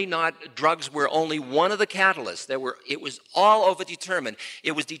certainly not, drugs were only one of the catalysts. It was all over determined.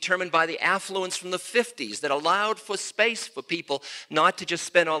 It was determined by the affluence from the 50s that allowed for space for people not to just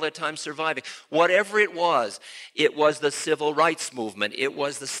spend all their time surviving. Whatever it was the civil rights movement, it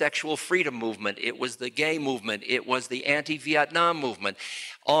was the sexual freedom movement, it was the gay movement, it was the anti-Vietnam movement,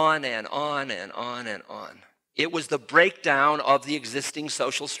 on and on and on and on. It was the breakdown of the existing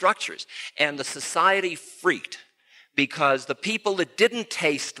social structures. And the society freaked because the people that didn't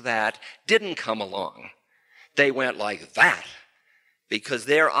taste that didn't come along. They went like that because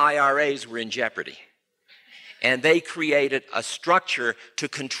their IRAs were in jeopardy. And they created a structure to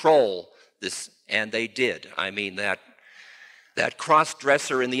control this, and they did. I mean, that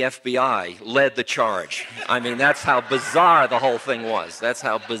cross-dresser in the FBI led the charge. I mean, that's how bizarre the whole thing was. That's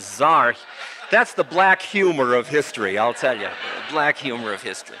how bizarre. That's the black humor of history, I'll tell you. The black humor of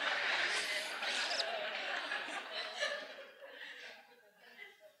history.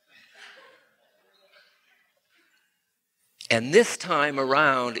 And this time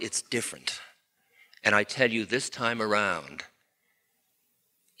around, it's different. And I tell you, this time around,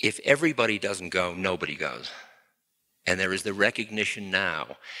 if everybody doesn't go, nobody goes. And there is the recognition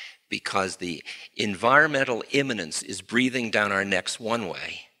now, because the environmental imminence is breathing down our necks one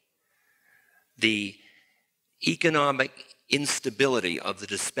way. The economic instability of the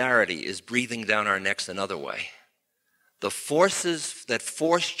disparity is breathing down our necks another way. The forces that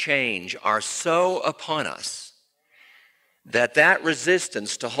force change are so upon us that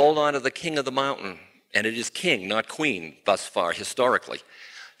resistance to hold on to the king of the mountain, and it is king, not queen, thus far, historically,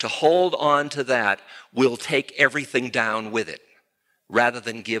 to hold on to that will take everything down with it, rather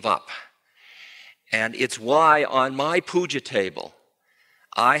than give up. And it's why on my puja table,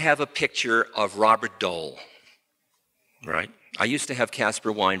 I have a picture of Robert Dole, right? I used to have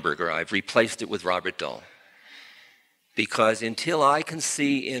Caspar Weinberger. I've replaced it with Robert Dole. Because until I can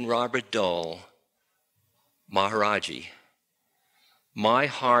see in Robert Dole Maharaji, my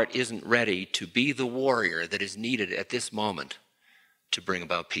heart isn't ready to be the warrior that is needed at this moment to bring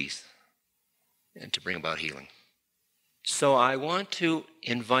about peace and to bring about healing. So I want to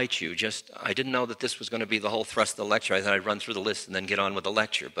invite you, I didn't know that this was going to be the whole thrust of the lecture. I thought I'd run through the list and then get on with the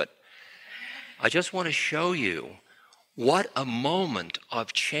lecture. But I just want to show you what a moment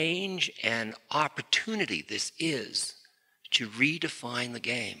of change and opportunity this is to redefine the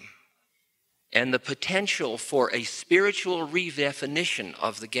game. And the potential for a spiritual redefinition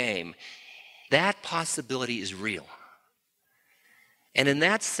of the game, that possibility is real. And in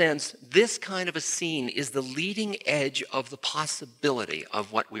that sense, this kind of a scene is the leading edge of the possibility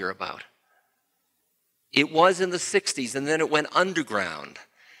of what we're about. It was in the 60s, and then it went underground.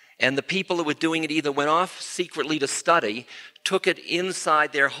 And the people that were doing it either went off secretly to study, took it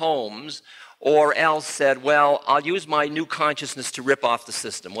inside their homes, or else said, well, I'll use my new consciousness to rip off the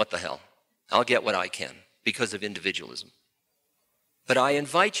system. What the hell? I'll get what I can because of individualism. But I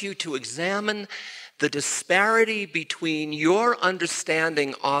invite you to examine the disparity between your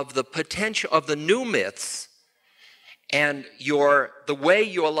understanding of the potential of the new myths and the way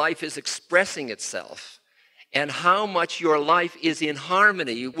your life is expressing itself, and how much your life is in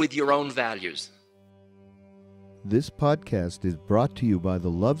harmony with your own values. This podcast is brought to you by the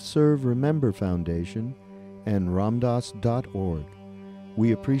Love Serve Remember Foundation and ramdas.org.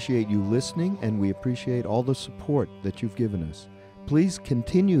 We appreciate you listening, and we appreciate all the support that you've given us. Please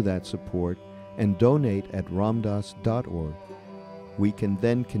continue that support and donate at ramdas.org. We can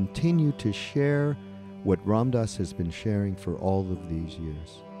then continue to share what Ram Dass has been sharing for all of these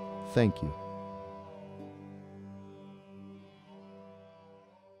years. Thank you.